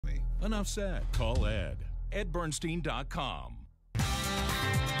Enough said. Call Ed. EdBernstein.com.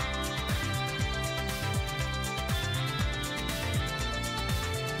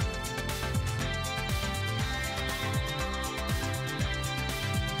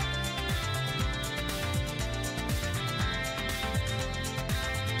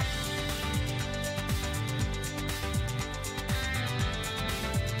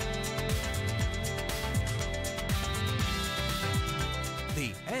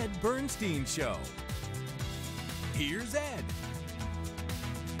 The Ed Bernstein Show. Here's Ed.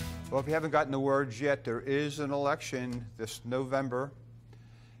 Well, if you haven't gotten the words yet, there is an election this November.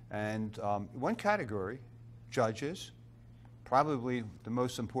 And one category, judges, probably the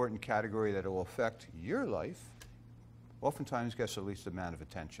most important category that will affect your life, oftentimes gets the least amount of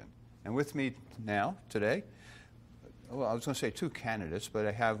attention. And with me now, today, well, I was going to say two candidates, but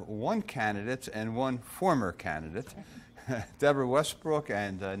I have one candidate and one former candidate, Deborah Westbrook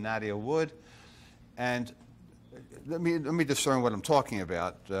and Nadia Wood. And let me discern what I'm talking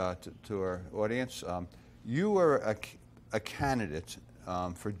about to our audience. You were a candidate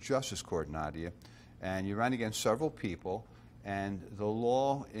for Justice Court, Nadia, and you ran against several people. And the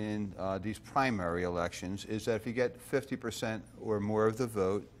law in these primary elections is that if you get 50% or more of the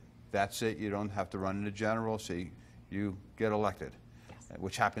vote, that's it. You don't have to run in the general, so you get elected, yes.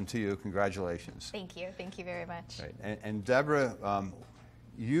 Which happened to you. Congratulations. Thank you. Thank you very much. Right. And Deborah,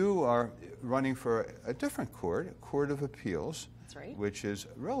 you are running for a different court, a Court of Appeals. That's right. Which is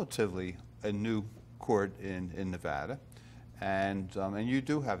relatively a new court in Nevada. And you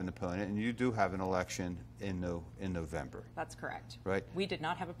do have an opponent, and you do have an election in November. That's correct. Right. We did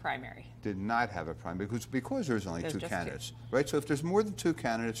not have a primary. Did not have a primary because there's only two candidates. Right. So if there's more than two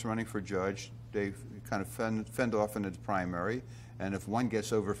candidates running for judge, they kind of fend off into the primary, and if one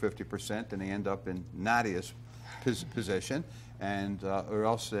gets over 50%, then they end up in Nadia's position, and or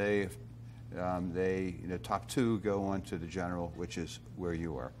else the top two go on to the general, which is where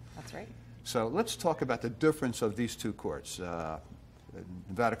you are. That's right. So let's talk about the difference of these two courts,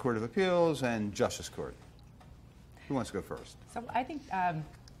 Nevada Court of Appeals and Justice Court. Who wants to go first? So I think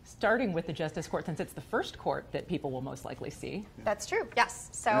starting with the Justice Court, since it's the first court that people will most likely see. Yeah. That's true, yes.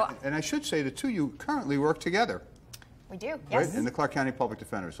 So, and I should say the two of you currently work together. We do, right? Yes. In the Clark County Public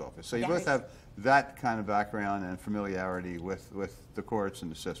Defender's Office. So you both have that kind of background and familiarity with the courts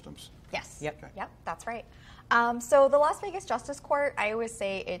and the systems. Yes. Yep. Okay. Yep, that's right. So the Las Vegas Justice Court, I always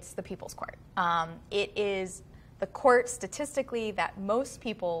say it's the people's court. It is the court statistically that most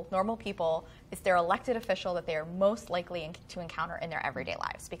people, normal people, it's their elected official that they are most likely to encounter in their everyday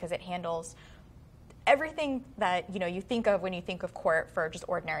lives, because it handles everything that you think of when you think of court for just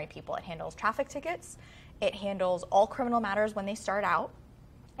ordinary people. It handles traffic tickets. It handles all criminal matters when they start out.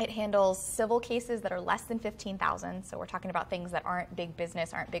 It handles civil cases that are less than $15,000. So we're talking about things that aren't big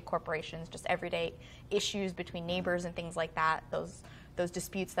business, aren't big corporations, just everyday issues between neighbors and things like that. Those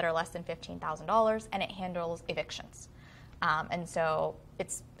disputes that are less than $15,000, and it handles evictions. And so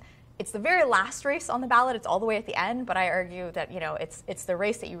it's the very last race on the ballot. It's all the way at the end, but I argue that it's the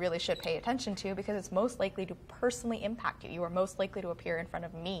race that you really should pay attention to, because it's most likely to personally impact you. You are most likely to appear in front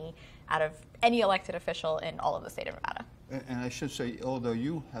of me out of any elected official in all of the state of Nevada. And I should say, although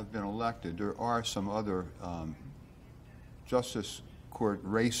you have been elected, there are some other Justice Court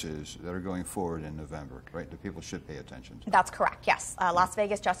races that are going forward in November, right, that people should pay attention to. That's correct, yes. Las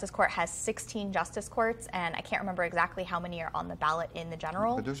Vegas Justice Court has 16 justice courts, and I can't remember exactly how many are on the ballot in the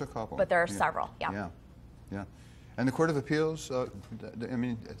general. But there's a couple. But there are several, yeah. Yeah. And the Court of Appeals, I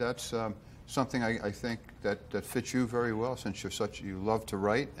mean, that's something I think that fits you very well, since you love to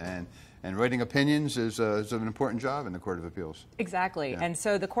write, and writing opinions is an important job in the Court of Appeals. Exactly. Yeah. And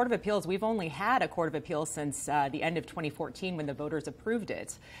so the Court of Appeals, we've only had a Court of Appeals since the end of 2014 when the voters approved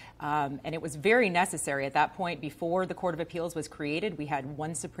it. And it was very necessary at that point. Before the Court of Appeals was created, we had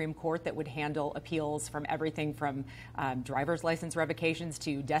one Supreme Court that would handle appeals from everything from driver's license revocations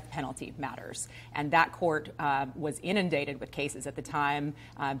to death penalty matters. And that court was inundated with cases at the time.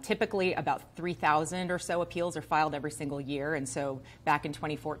 Typically about 3,000 or so appeals are filed every single year. And so back in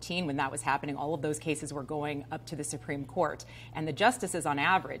 2014, when that was happening, all of those cases were going up to the Supreme Court. And the justices on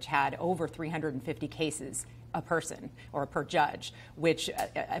average had over 350 cases a person or per judge, which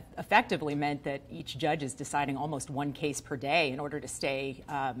effectively meant that each judge is deciding almost one case per day in order to stay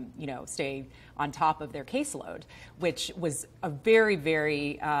on top of their caseload, which was a very,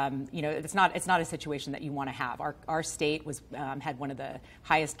 very, it's not a situation that you want to have. Our state had one of the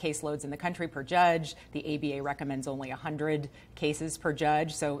highest caseloads in the country per judge. The ABA recommends only 100 cases per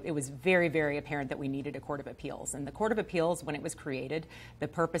judge, so it was very, very apparent that we needed a Court of Appeals. And the Court of Appeals, when it was created, the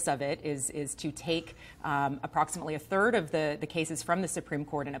purpose of it is to take approximately a third of the cases from the Supreme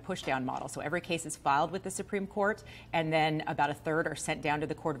Court in a push-down model. So every case is filed with the Supreme Court, and then about a third are sent down to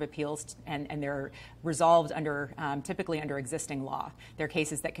the Court of Appeals, and they're resolved under typically under existing law. They're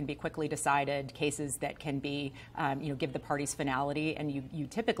cases that can be quickly decided, cases that can be, give the parties finality, and you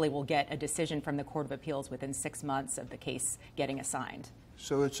typically will get a decision from the Court of Appeals within 6 months of the case getting assigned.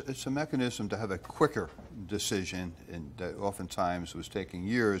 So it's a mechanism to have a quicker decision, and that oftentimes was taking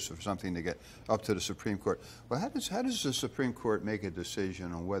years for something to get up to the Supreme Court. Well, how does the Supreme Court make a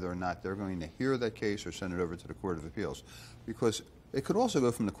decision on whether or not they're going to hear that case or send it over to the Court of Appeals? Because it could also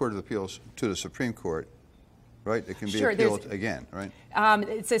go from the Court of Appeals to the Supreme Court, right? It can be appealed again, right?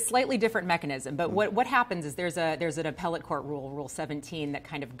 It's a slightly different mechanism, but what happens is there's an appellate court rule, Rule 17, that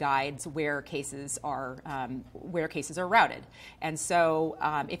kind of guides where cases are routed. And so,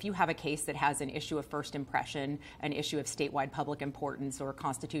 if you have a case that has an issue of first impression, an issue of statewide public importance, or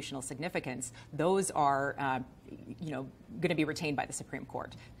constitutional significance, those are going to be retained by the Supreme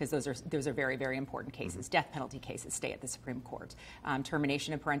Court, because those are very, very important cases. Death penalty cases stay at the Supreme Court.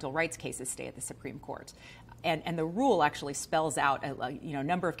 Termination of parental rights cases stay at the Supreme Court. And the rule actually spells out a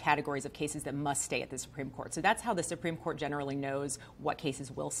number of categories of cases that must stay at the Supreme Court. So that's how the Supreme Court generally knows what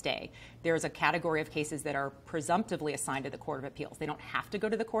cases will stay. There's a category of cases that are presumptively assigned to the Court of Appeals. They don't have to go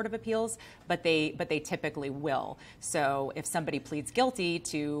to the Court of Appeals, but they typically will. So if somebody pleads guilty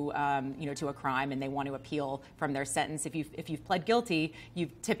to a crime and they want to appeal from their sentence, if you've pled guilty, you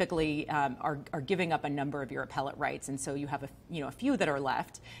typically are giving up a number of your appellate rights, and so you have a few that are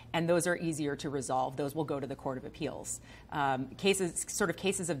left, and those are easier to resolve. Those will go to the Court of Appeals.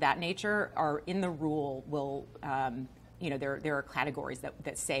 Cases of that nature are in the rule. There are categories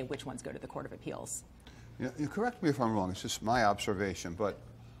that say which ones go to the Court of Appeals. You correct me if I'm wrong. It's just my observation, but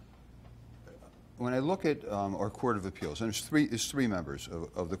when I look at our Court of Appeals, and there's three members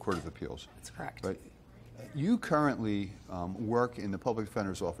of the Court of Appeals. That's correct. But you currently work in the Public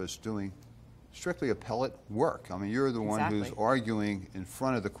Defender's Office doing strictly appellate work. I mean, you're the one who's arguing in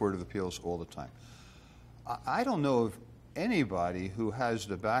front of the Court of Appeals all the time. I don't know of anybody who has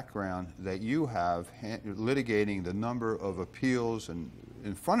the background that you have litigating the number of appeals and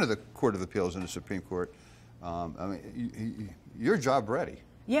in front of the Court of Appeals in the Supreme Court. You're job ready.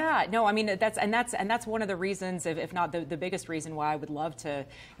 Yeah, no, I mean that's one of the reasons, if not the biggest reason, why I would love to,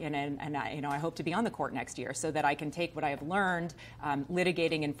 I hope to be on the court next year, so that I can take what I have learned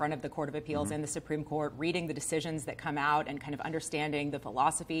litigating in front of the Court of Appeals and the Supreme Court, reading the decisions that come out, and kind of understanding the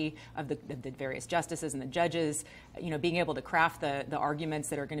philosophy of the various justices and the judges, being able to craft the arguments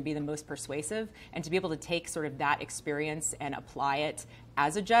that are going to be the most persuasive, and to be able to take sort of that experience and apply it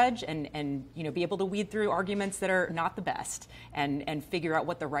as a judge, and be able to weed through arguments that are not the best, and figure out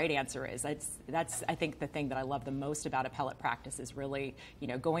what the right answer is. That's I think the thing that I love the most about appellate practice is really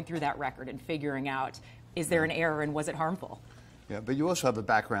going through that record and figuring out, is there an error and was it harmful? Yeah, but you also have a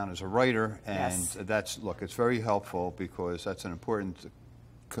background as a writer, and yes. It's very helpful, because that's an important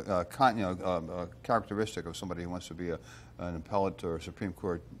characteristic of somebody who wants to be an appellate or a Supreme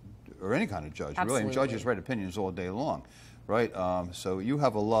Court or any kind of judge. Absolutely. Really, and judges write opinions all day long. Right, so you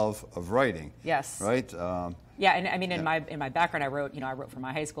have a love of writing. Yes. Right. Yeah, and I mean, in my background, I wrote for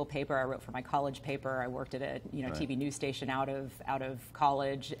my high school paper, I wrote for my college paper, I worked at a TV news station out of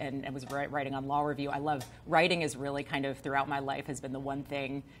college, and was writing on Law Review. I love writing. Is really kind of throughout my life has been the one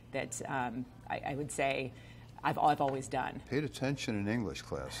thing that I would say I've always done. Paid attention in English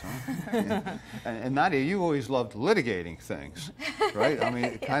class, huh? Yeah. And Nadia, you always loved litigating things, right? I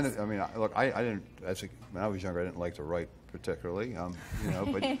mean, Yes. Look, I didn't. When I was younger, I didn't like to write particularly,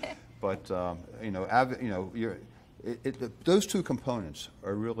 those two components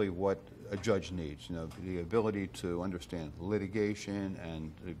are really what a judge needs. The ability to understand litigation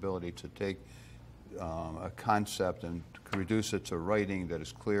and the ability to take a concept and reduce it to writing that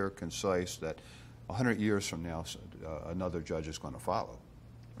is clear, concise, that 100 years from now another judge is going to follow.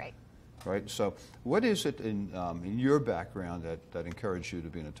 Right. Right. So, what is it in your background that encouraged you to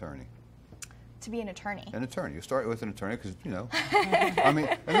be an attorney? To be an attorney. An attorney. You start with an attorney because,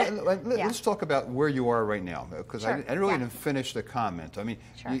 let's talk about where you are right now, because Sure. I really didn't finish the comment. I mean,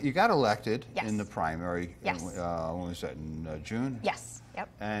 Sure. you got elected Yes. in the primary. Yes. When was that, in June? Yes. Yep.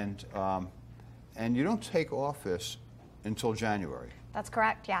 And you don't take office until January. That's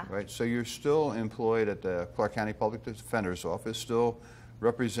correct. Yeah. Right. So you're still employed at the Clark County Public Defender's Office, still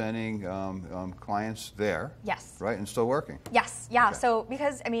representing clients there. Yes. Right, and still working. Yes. Yeah. Okay. So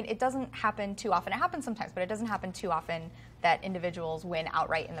because it doesn't happen too often. It happens sometimes, but it doesn't happen too often that individuals win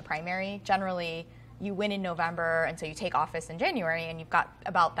outright in the primary. Generally, you win in November, and so you take office in January, and you've got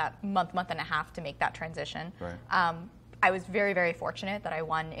about that month and a half to make that transition. Right. I was very, very fortunate that I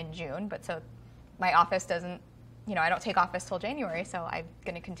won in June, but so my office doesn't, I don't take office till January, so I'm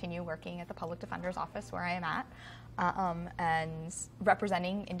going to continue working at the public defender's office where I am at, and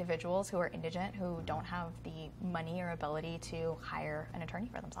representing individuals who are indigent, who don't have the money or ability to hire an attorney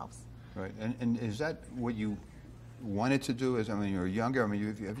for themselves. Right, and is that what you wanted to do? You were younger.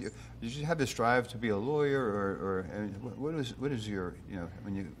 Did you have this drive to be a lawyer, or what is your,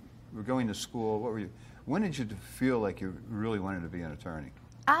 when you were going to school, when did you feel like you really wanted to be an attorney?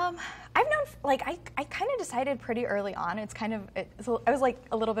 I've known, I kind of decided pretty early on. I was like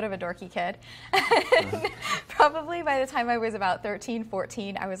a little bit of a dorky kid. Probably by the time I was about 13,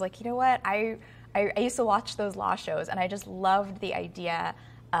 14, I was like, you know what? I used to watch those law shows, and I just loved the idea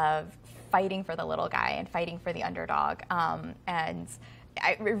of fighting for the little guy and fighting for the underdog. And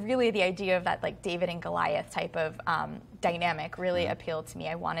really the idea of that like David and Goliath type of dynamic really appealed to me.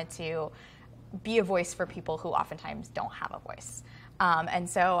 I wanted to be a voice for people who oftentimes don't have a voice. And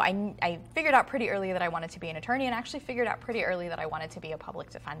so I figured out pretty early that I wanted to be an attorney, and actually figured out pretty early that I wanted to be a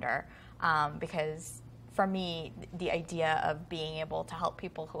public defender, because for me, the idea of being able to help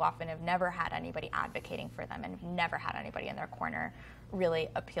people who often have never had anybody advocating for them and have never had anybody in their corner really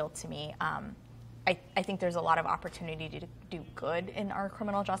appealed to me. I think there's a lot of opportunity to do good in our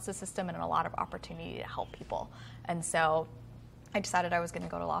criminal justice system, and a lot of opportunity to help people. And so I decided I was going to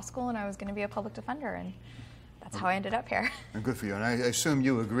go to law school and I was going to be a public defender, and that's how I ended up here. And good for you. And I assume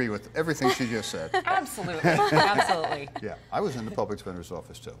you agree with everything she just said. Absolutely. Absolutely. Yeah, I was in the public defender's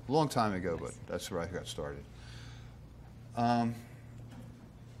office too, a long time ago, but that's where I got started. I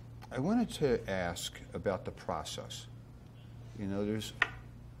wanted to ask about the process. There's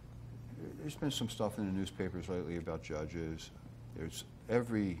been some stuff in the newspapers lately about judges. There's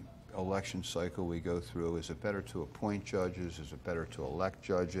every election cycle we go through. Is it better to appoint judges? Is it better to elect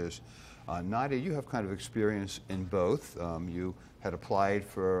judges? Nadia, you have kind of experience in both. You had applied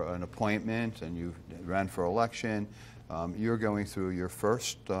for an appointment and you ran for election. You're going through your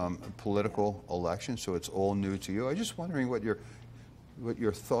first political election, so it's all new to you. I was just wondering what your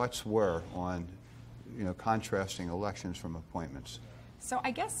thoughts were on contrasting elections from appointments. So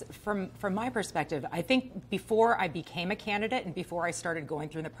I guess from my perspective, I think before I became a candidate and before I started going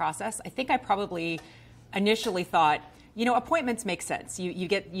through the process, I think I probably initially thought, appointments make sense. You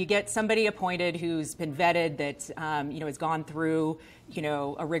get somebody appointed who's been vetted, that has gone through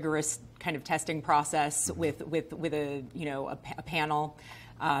a rigorous kind of testing process with a panel,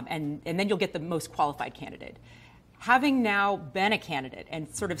 and then you'll get the most qualified candidate. Having now been a candidate and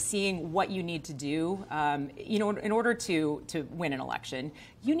sort of seeing what you need to do, in order to win an election,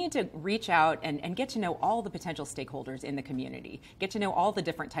 you need to reach out and get to know all the potential stakeholders in the community, get to know all the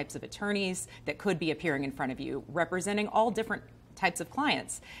different types of attorneys that could be appearing in front of you, representing all different types of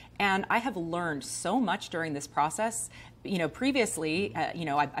clients. And I have learned so much during this process. Previously,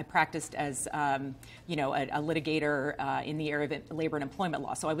 I practiced as, a litigator in the area of labor and employment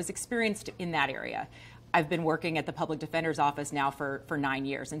law, so I was experienced in that area. I've been working at the public defender's office now for 9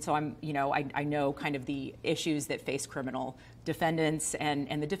 years, and so I know kind of the issues that face criminal defendants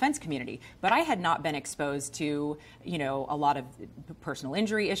and the defense community. But I had not been exposed to a lot of personal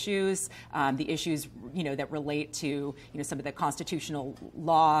injury issues, the issues that relate to some of the constitutional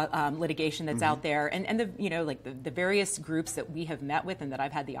law litigation that's out there, and the various groups that we have met with and that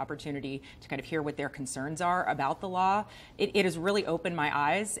I've had the opportunity to kind of hear what their concerns are about the law. It has really opened my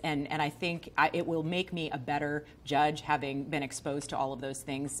eyes, and I think it will make me a better judge, having been exposed to all of those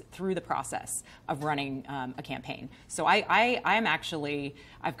things through the process of running a campaign. So I'm actually,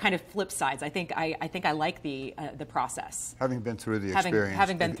 I've kind of flipped sides. I think I like the process. Having been through the experience.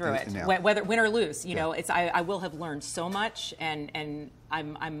 Having been through it, whether win or lose, I will have learned so much, and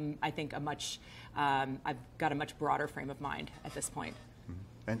I think I've got a much broader frame of mind at this point.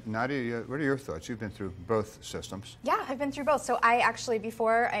 And Nadia, what are your thoughts? You've been through both systems. Yeah, I've been through both. So I actually,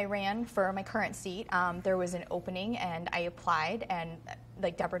 before I ran for my current seat, there was an opening and I applied, and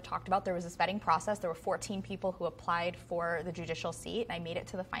like Deborah talked about, there was this vetting process. There were 14 people who applied for the judicial seat, and I made it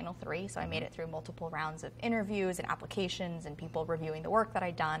to the final 3. So I made it through multiple rounds of interviews and applications and people reviewing the work that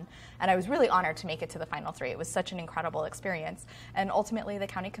I'd done. And I was really honored to make it to the final 3. It was such an incredible experience. And ultimately, the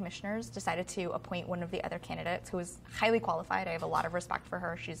county commissioners decided to appoint one of the other candidates who was highly qualified. I have a lot of respect for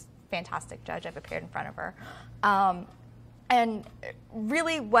her. She's a fantastic judge. I've appeared in front of her. And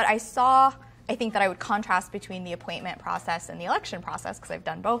really what I saw, I think that I would contrast between the appointment process and the election process, because I've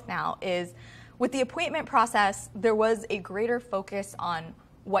done both now, is with the appointment process, there was a greater focus on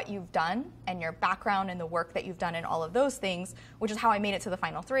what you've done and your background and the work that you've done and all of those things, which is how I made it to the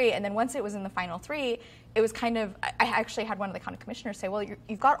final 3. And then once it was in the final 3, it was kind of, I actually had one of the county commissioners say, well,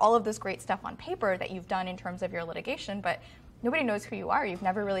 you've got all of this great stuff on paper that you've done in terms of your litigation, but nobody knows who you are. You've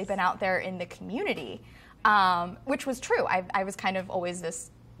never really been out there in the community, which was true. I was kind of always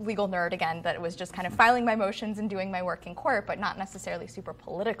this legal nerd again that was just kind of filing my motions and doing my work in court, but not necessarily super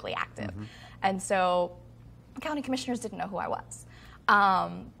politically active. And so county commissioners didn't know who I was.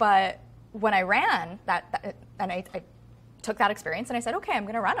 But when I ran, and I took that experience and I said, okay, I'm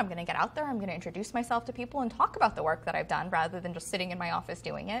going to run. I'm going to get out there. I'm going to introduce myself to people and talk about the work that I've done rather than just sitting in my office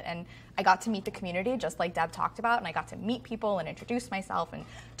doing it. And I got to meet the community just like Deb talked about, and I got to meet people and introduce myself and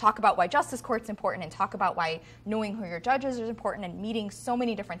talk about why justice court's important and talk about why knowing who your judges is important and meeting so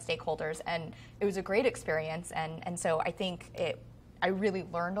many different stakeholders. And it was a great experience. And so I think I really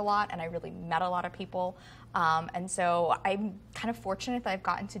learned a lot and I really met a lot of people. And so I'm kind of fortunate that I've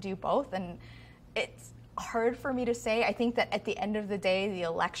gotten to do both. And it's hard for me to say. I think that at the end of the day, the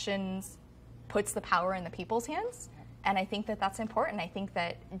elections puts the power in the people's hands. And I think that that's important. I think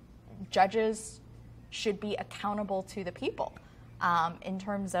that judges should be accountable to the people in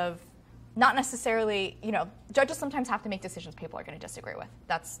terms of not necessarily, judges sometimes have to make decisions people are going to disagree with.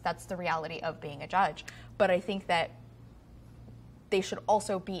 That's the reality of being a judge. But I think that they should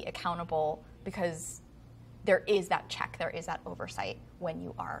also be accountable because there is that check, there is that oversight when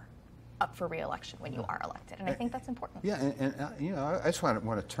you are up for re-election, when you are elected, and I think that's important. Yeah, and I just want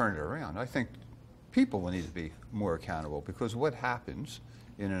to turn it around. I think people will need to be more accountable because what happens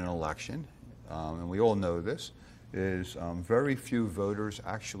in an election, and we all know this, is very few voters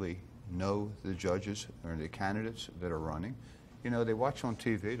actually know the judges or the candidates that are running. They watch on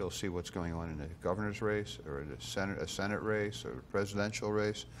TV, they'll see what's going on in the governor's race or a Senate race or a presidential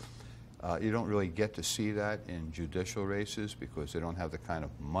race. You don't really get to see that in judicial races because they don't have the kind of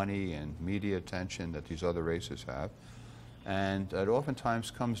money and media attention that these other races have. And it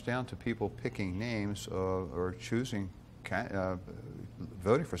oftentimes comes down to people picking names or choosing,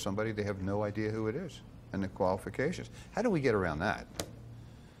 voting for somebody they have no idea who it is and the qualifications. How do we get around that?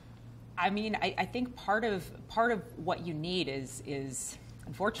 I mean, I think part of what you need is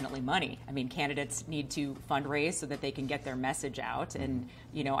unfortunately money. I mean, candidates need to fundraise so that they can get their message out, and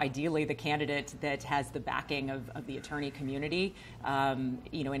ideally the candidate that has the backing of the attorney community, in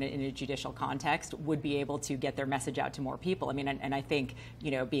a judicial context, would be able to get their message out to more people. I mean, and I think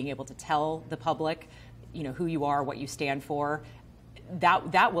being able to tell the public, who you are, what you stand for.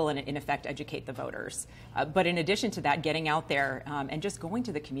 That will, in effect, educate the voters. But in addition to that, getting out there and just going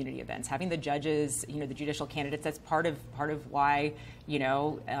to the community events, having the judges, the judicial candidates, that's part of why,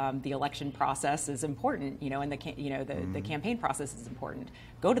 the election process is important, and the campaign process is important.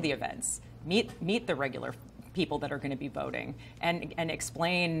 Go to the events, meet the regular people that are going to be voting and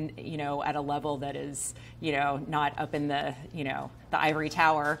explain, at a level that is, not up in the ivory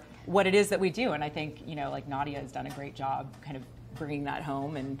tower, what it is that we do. And I think, like Nadia has done a great job kind of bringing that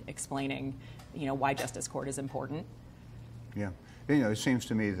home and explaining, why justice court is important. Yeah. It seems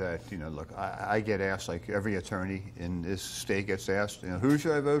to me that, look, I get asked, like every attorney in this state gets asked, who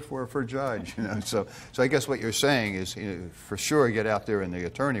should I vote for judge? So I guess what you're saying is, for sure, get out there in the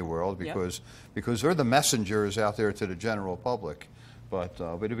attorney world because they're the messengers out there to the general public. But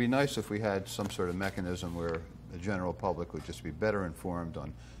it'd be nice if we had some sort of mechanism where the general public would just be better informed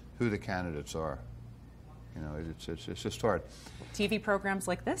on who the candidates are. It's just hard. TV programs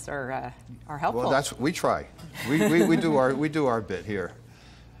like this are helpful. Well, we try. We do our bit here.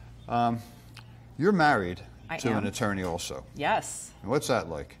 You're married to an attorney also. Yes. And what's that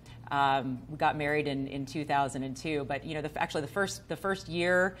like? We got married in 2002, but actually the first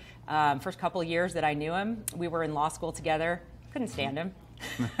year, first couple of years that I knew him, we were in law school together. Couldn't stand him.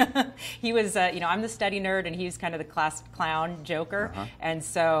 He was, I'm the study nerd, and he's kind of the class clown joker, and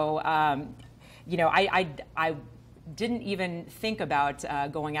so. I didn't even think about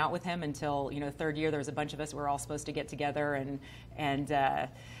going out with him until third year. There was a bunch of us. We were all supposed to get together, and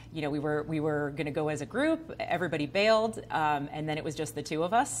we were going to go as a group. Everybody bailed, and then it was just the two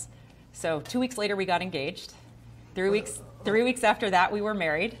of us. So 2 weeks later, we got engaged. 3 weeks after that, we were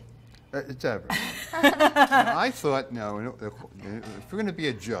married. Deborah, I thought, no, if you're going to be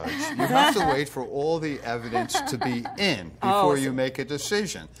a judge, you have to wait for all the evidence to be in before you make a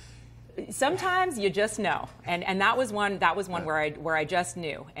decision. Sometimes you just know, and that was one where I just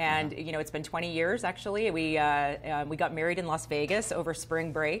knew, and it's been 20 years actually. We got married in Las Vegas over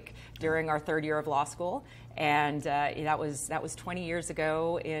spring break during our third year of law school, and that was 20 years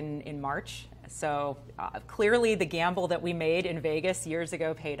ago in March. So clearly the gamble that we made in Vegas years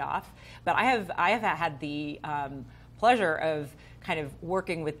ago paid off. But I have had the pleasure of kind of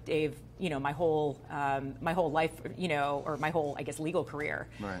working with Dave, my whole life, or my whole, I guess, legal career.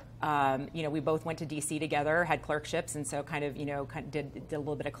 Right. We both went to DC together, had clerkships, and so kind of did a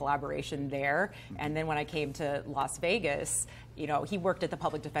little bit of collaboration there. And then when I came to Las Vegas, he worked at the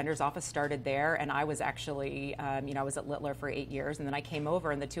public defender's office, started there, and I was actually, I was at Littler for 8 years, and then I came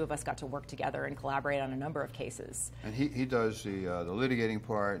over, and the two of us got to work together and collaborate on a number of cases. And he does the litigating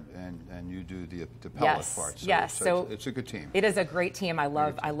part, and you do the appellate part. So, yes. So it's a good team. It is a great team. I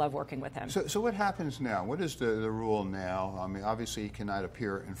love working with him. So what happens now? What is the rule now? I mean, obviously he cannot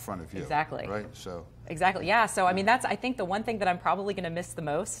appear in front of you. Exactly. Right. So. Exactly. Yeah. So I mean, that's, I think, the one thing that I'm probably going to miss the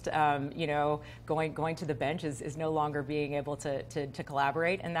most. Going to the bench is no longer being able to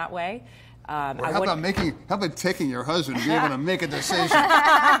collaborate in that way. How about taking your husband to be able to make a decision?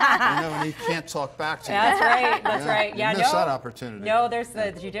 And he can't talk back to you. That's right. That's right. Yeah. You miss that opportunity. No, there's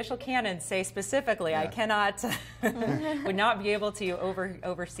the judicial canons say specifically, I cannot, would not be able to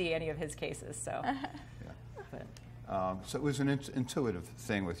oversee any of his cases. So. So it was an intuitive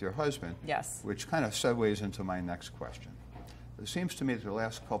thing with your husband. Yes. Which kind of segues into my next question. It seems to me that the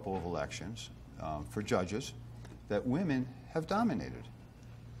last couple of elections for judges, that women have dominated.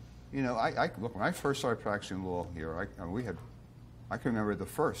 Look, when I first started practicing law here, I can remember the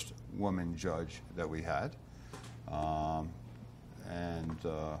first woman judge that we had, and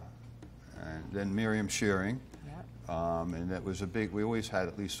then Miriam Shearing, and that was we always had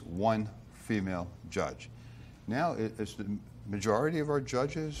at least one female judge. Now, is the majority of our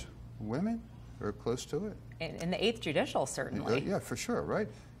judges women or close to it? In the 8th Judicial, certainly. Yeah, for sure, right?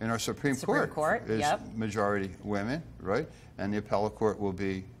 In our Supreme Court is majority women, right? And the appellate court will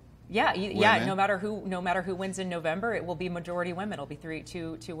be women. No matter who wins in November, it will be majority women. It'll be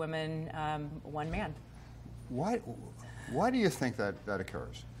two women, one man. Why do you think that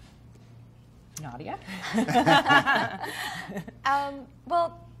occurs? Nadia?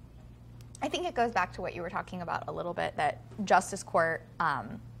 Well, I think it goes back to what you were talking about a little bit, that justice court,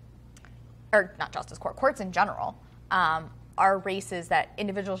 or not justice court, courts in general, are races that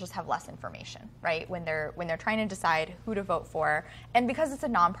individuals just have less information, right? When they're trying to decide who to vote for, and because it's a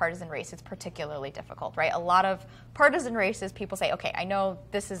nonpartisan race, it's particularly difficult, right? A lot of partisan races, people say, okay, I know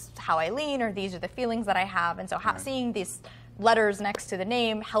this is how I lean, or these are the feelings that I have, and so seeing these letters next to the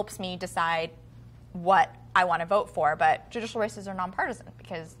name helps me decide what I want to vote for. But judicial races are nonpartisan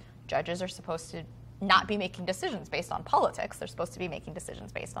because judges are supposed to not be making decisions based on politics. They're supposed to be making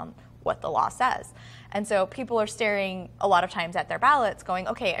decisions based on what the law says. And so people are staring a lot of times at their ballots going,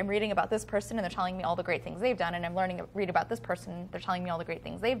 okay, I'm reading about this person and they're telling me all the great things they've done, and I'm read about this person, they're telling me all the great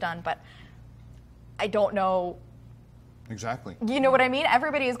things they've done, but I don't know. Exactly. You know what I mean?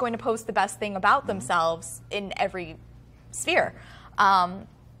 Everybody is going to post the best thing about themselves in every sphere.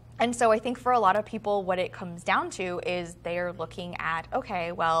 And so I think for a lot of people, what it comes down to is they're looking at,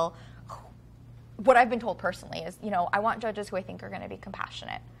 okay, well, what I've been told personally is, I want judges who I think are going to be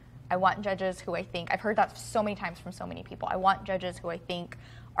compassionate. I want judges who I think, I've heard that so many times from so many people, I want judges who I think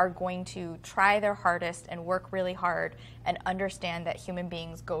are going to try their hardest and work really hard and understand that human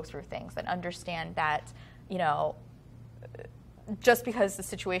beings go through things, and understand that, just because the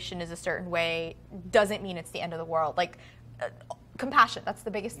situation is a certain way doesn't mean it's the end of the world. Like, compassion, that's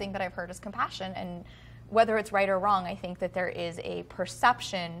the biggest thing that I've heard is compassion. And whether it's right or wrong, I think that there is a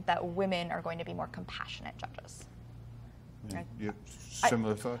perception that women are going to be more compassionate judges.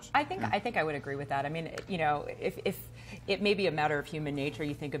 Similar thoughts? I think I would agree with that. I mean, if it may be a matter of human nature,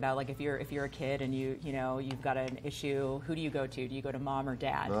 you think about, like, if you're a kid and you've got an issue, who do you go to? Do you go to mom or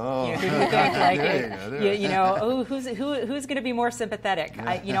dad? Oh, who do you think? Who's going to be more sympathetic?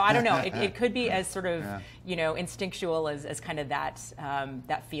 I don't know. It could be as sort of instinctual as kind of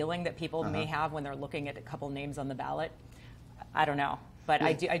that feeling that people may have when they're looking at a couple names on the ballot. I don't know, but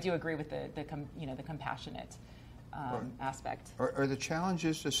I do agree with the compassionate aspect. Are the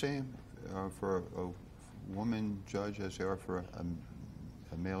challenges the same for a woman judge as they are for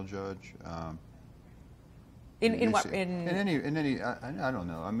a male judge? In any I don't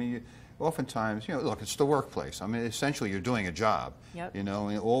know. I mean, oftentimes, look, it's the workplace. I mean, essentially, you're doing a job. Yep. And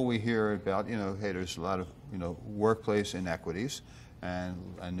all we hear about, hey, there's a lot of workplace inequities, and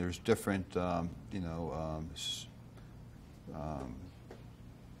there's different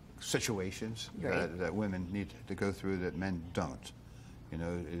situations that women need to go through that men don't.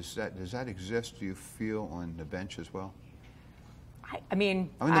 Does that exist, do you feel, on the bench as well? I mean,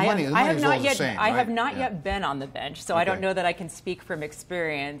 the money is all the same, right? I have not yet been on the bench, so I don't know that I can speak from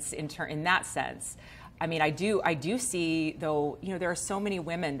experience in that sense. I mean, I do see, though, there are so many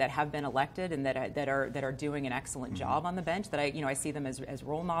women that have been elected and that are doing an excellent job on the bench that I see them as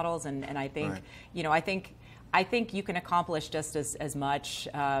role models, and I think I think you can accomplish just as much.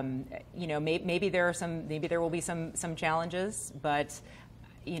 You know, maybe there will be some challenges, but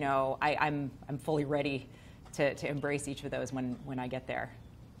you know, I'm fully ready to embrace each of those when I get there.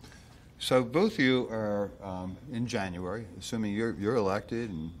 So both of you are in January, assuming you're elected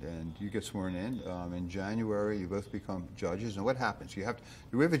and you get sworn in January, you both become judges. And what happens? We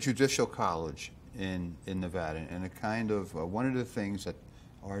have a judicial college in Nevada, and a kind of one of the things that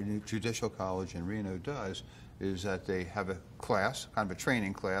our new judicial college in Reno does is that they have a class, kind of a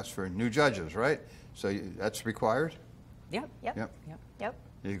training class for new judges, right? So that's required? Yep.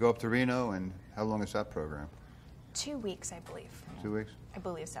 You go up to Reno, and how long is that program? 2 weeks, I believe. 2 weeks? I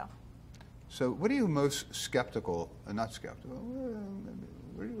believe so. So what are you most skeptical, not skeptical,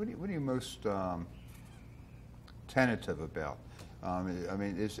 what are you most tentative about? I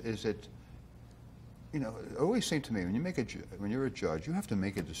mean, is it, you know, it always seemed to me, when you're a judge, you have to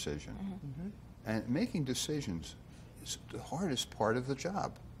make a decision. Mm-hmm. And making decisions is the hardest part of the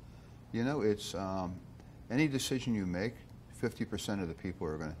job. You know, it's any decision you make, 50% of the people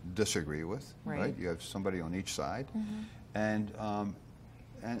are going to disagree with, right? You have somebody on each side. Mm-hmm.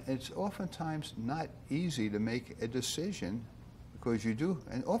 And it's oftentimes not easy to make a decision because you do,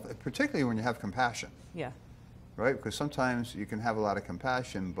 and particularly when you have compassion. Yeah. Right? Because sometimes you can have a lot of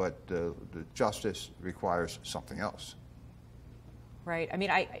compassion, but the justice requires something else. Right. I mean,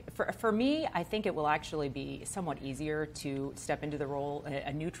 for me, I think it will actually be somewhat easier to step into the role,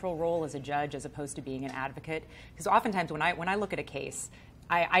 a neutral role as a judge, as opposed to being an advocate. Because oftentimes when I look at a case,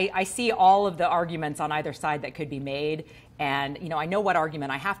 I see all of the arguments on either side that could be made, and you know, I know what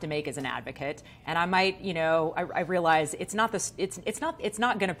argument I have to make as an advocate, and I might, you know, I realize it's not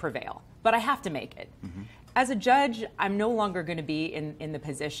going to prevail, but I have to make it. Mm-hmm. As a judge, I'm no longer going to be in the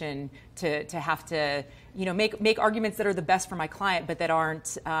position to have to, you know, make arguments that are the best for my client, but that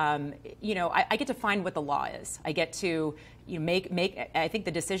aren't, you know, I get to find what the law is. I get to, you know, I think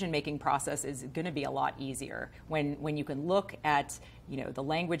the decision-making process is going to be a lot easier when you can look at, you know, the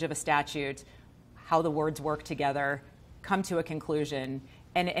language of a statute, how the words work together, come to a conclusion,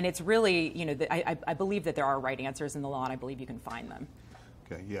 and it's really, you know, I believe that there are right answers in the law, and I believe you can find them.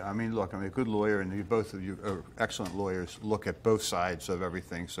 Okay, yeah, I mean, look, I'm a good lawyer, and both of you are excellent lawyers, look at both sides of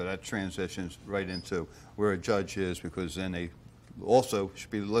everything, so that transitions right into where a judge is, because then they also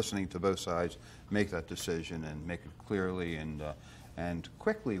should be listening to both sides, make that decision, and make it clearly and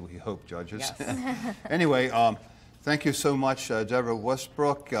quickly, we hope, judges. Yes. Anyway, thank you so much, Deborah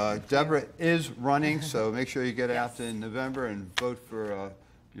Westbrook. Deborah is running, so make sure you get out in November and vote for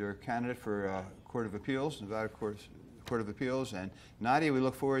your candidate for Court of Appeals, Nevada Court of Appeals. And Nadia, we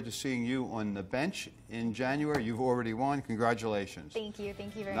look forward to seeing you on the bench in January. You've already won. Congratulations. Thank you.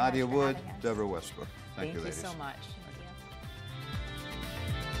 Thank you very Nadia much. Nadia Wood, Deborah Westbrook. Thank you, ladies. Thank you so much.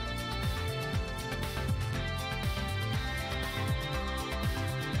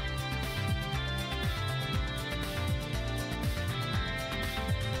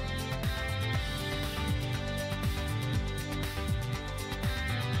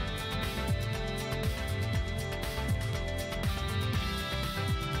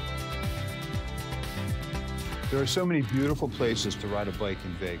 There are so many beautiful places to ride a bike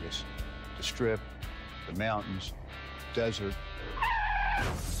in Vegas. The Strip, the mountains, desert.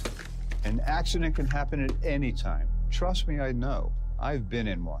 An accident can happen at any time. Trust me, I know. I've been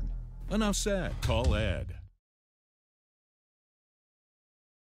in one. Enough said. Call Ed.